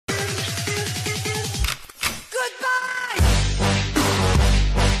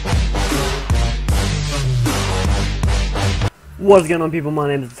What's going on, people? My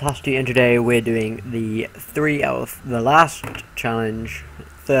name is Tasty, and today we're doing the last challenge,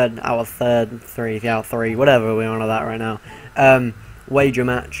 third, 3 out of 3, whatever we're on that right now. Wager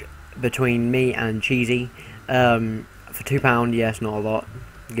match between me and Cheesy for £2. Yes, not a lot.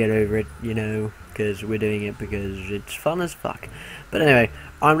 Get over it, you know, because we're doing it because it's fun as fuck. But anyway,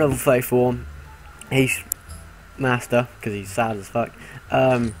 I'm level 34. He's master because he's sad as fuck.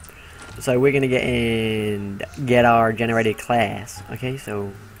 So we're gonna get our generated class. Okay,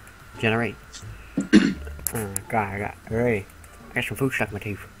 so generate. Oh god, I got some food stuck in my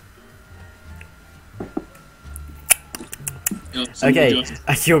teeth. Okay,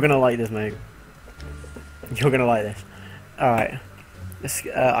 you're gonna like this, mate. You're gonna like this. Alright.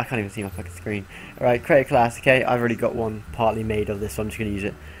 I can't even see my fucking screen. Alright, create a class, okay? I've already got one partly made of this, so I'm just gonna use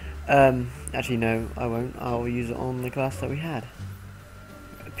it. Actually no, I won't. I'll use it on the class that we had.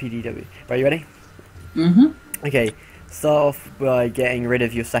 PDW. Right, you ready? Mm-hmm. Okay, start off by getting rid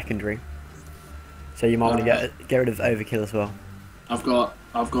of your secondary. So you might want to get rid of overkill as well. I've got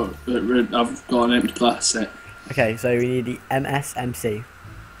an empty class set. Okay, so we need the MSMC.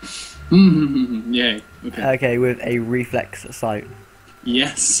 Yeah. Okay. Okay, with a reflex sight.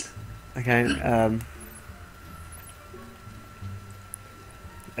 Yes. Okay.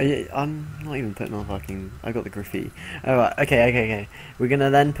 I'm not even putting on fucking. I got the graffiti. Alright. Okay. We're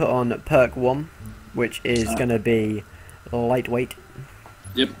gonna then put on perk 1, which is gonna be lightweight.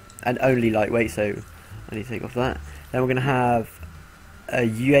 Yep. And only lightweight. So I need to take off that. Then we're gonna have a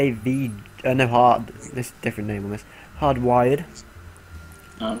UAV. No, hard. This different name on this. Hardwired.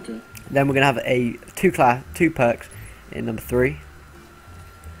 Oh, okay. Then we're gonna have a two perks in number 3.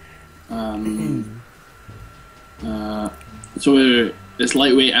 So it's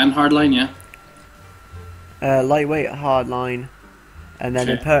lightweight and hardline, yeah. Lightweight, hardline, and then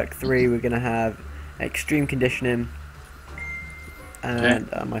in Okay. perk 3 we're gonna have extreme conditioning, and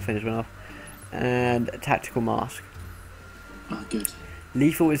my finish went off, and tactical mask. Oh, good.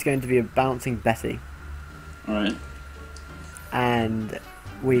 Lethal is going to be a bouncing Betty, All right. and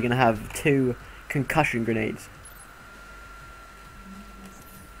we're gonna have 2 concussion grenades,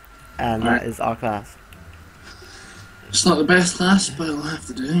 and that is our class. It's not the best class, but it'll have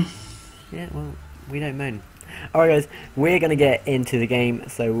to do. Yeah, well, we don't moan. Alright guys, we're going to get into the game,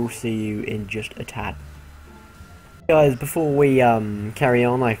 so we'll see you in just a tad. Guys, before we carry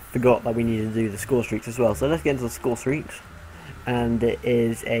on, I forgot that we need to do the score streaks as well, so let's get into the score streaks. And it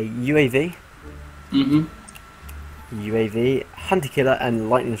is a UAV, UAV, Hunter Killer, and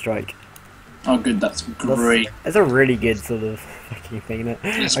Lightning Strike. Oh, good, that's great. It's a really good sort of fucking thing, isn't it?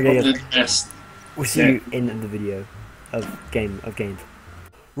 It's Okay probably guys, the best. we'll see you in the video of games.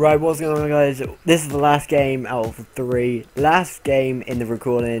 Right, what's going on, guys? This is the last game out of the 3. Last game in the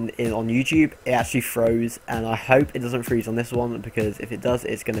recording is on YouTube. It actually froze, and I hope it doesn't freeze on this one, because if it does,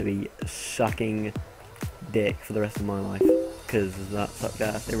 it's going to be sucking dick for the rest of my life, because that sucked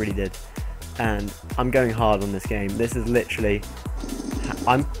ass. It really did. And I'm going hard on this game. This is literally...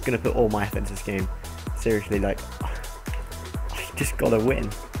 I'm going to put all my effort into this game. Seriously, like... I just got to win.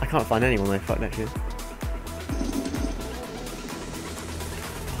 I can't find anyone though. Fuck that shit.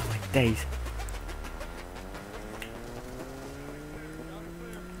 Days.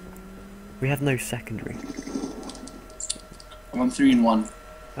 We have no secondary. I'm on 3 and 1.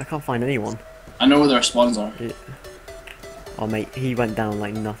 I can't find anyone. I know where their spawns are. Yeah. Oh mate, he went down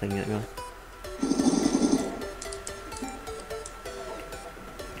like nothing, that guy.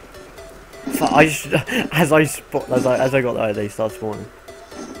 So I just, as I got there, they start spawning.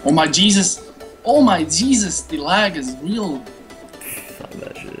 Oh my Jesus! Oh my Jesus! The lag is real. Fuck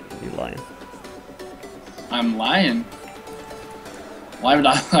that shit. You're lying. I'm lying. Why would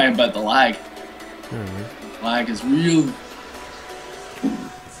I lie about the lag? I don't know. Lag is real.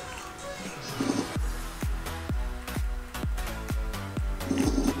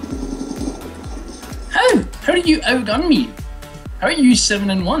 How do you outgun me? How are you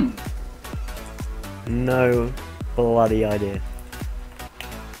 7 and 1? No bloody idea.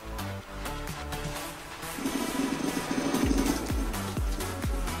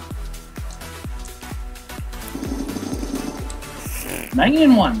 Nine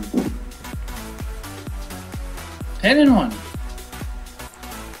and 1. 10 and 1.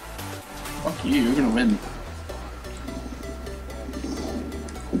 Fuck you, you're gonna win.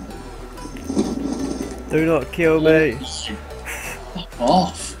 Do not kill me. Fuck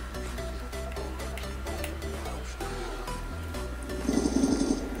off.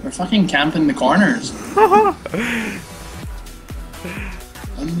 We're fucking camping the corners. I'm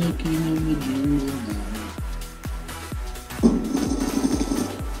the king of the jungle now.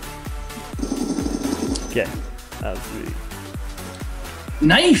 Okay. Absolutely.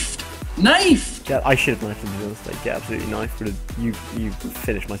 Knifed! Knifed! Yeah, I should have knifed him, to be honest. Like, get absolutely knifed, but you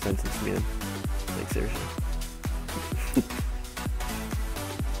finished my sentence to me then. Like, seriously.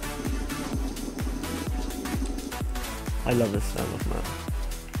 I love this standoff map.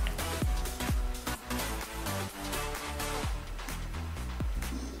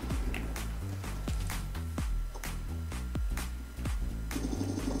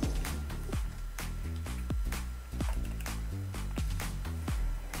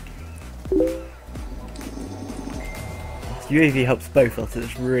 UAV helps both of us,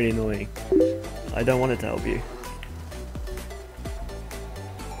 it's really annoying. I don't want it to help you.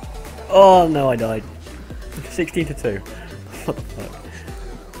 Oh no, I died. 16 to 2. What the fuck?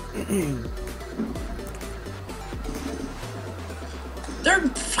 They're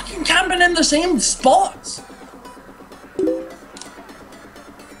fucking camping in the same spots!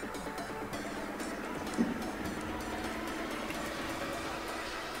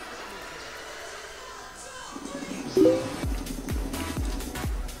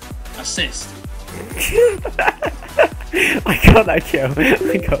 Assist. I got that kill.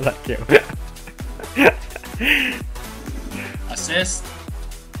 I got that kill. Assist.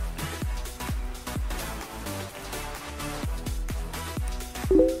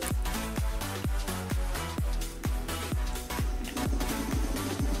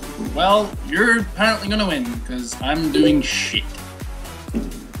 Well, you're apparently gonna win, because I'm doing shit.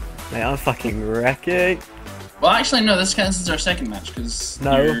 Mate, I'm fucking wrecking. Well, actually, no, this counts as our second match, because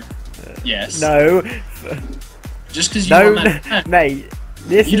No. Yes. No. Just because you No, won that match. mate.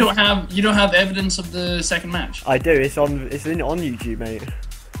 This You is... don't have evidence of the second match. I do. It's on YouTube, mate.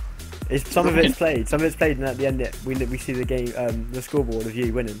 It's some of it's played. Some of it's played, and at the end, we see the game, the scoreboard of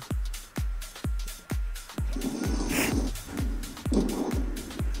you winning.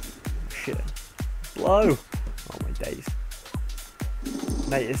 Shit. Blow. Oh my days.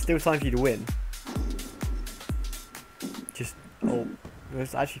 Mate, it's still time for you to win. Just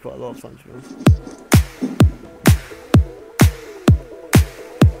there's actually quite a lot of time to be honest.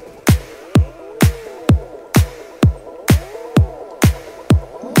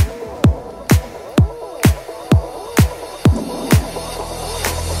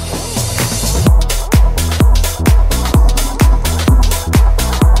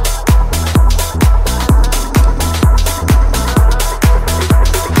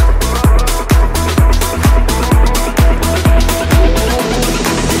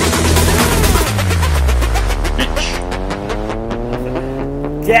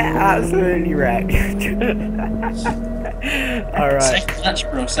 Get absolutely wrecked. Alright. Second match,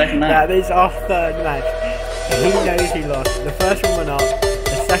 bro. Second match. That is our third match. He knows he lost. The first one went up.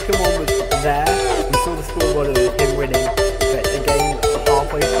 The second one was there. We saw the scoreboard of him winning. But the game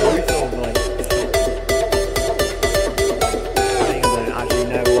halfway through sort of like I don't actually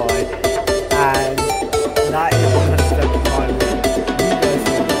know why. And that is 100% fine with you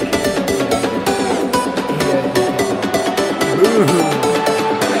guys.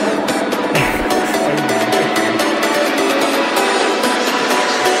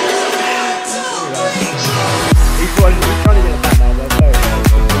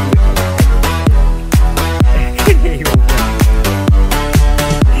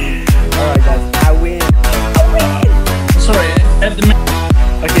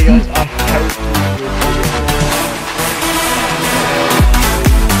 Okay guys, I hope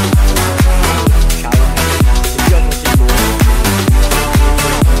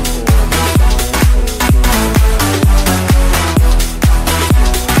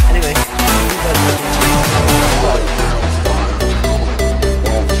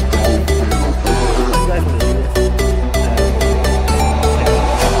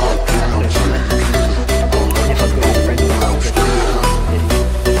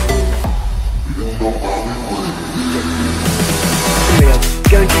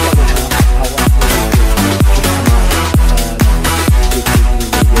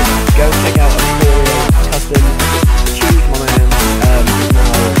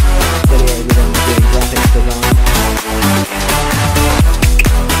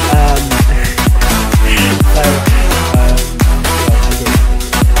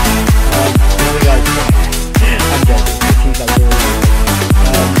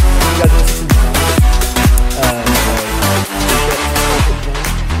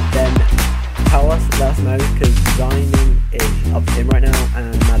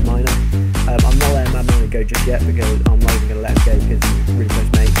just yet because I'm not even going to let him go because he's really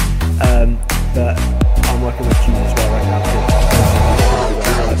close mate. But I'm working with Cheese as well right now.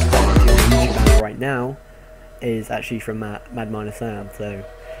 Because right now is actually from Mad Miner Sam. So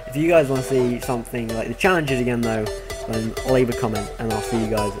if you guys want to see something like the challenges again though, then leave a comment, and I'll see you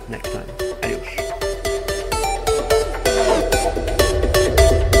guys next time.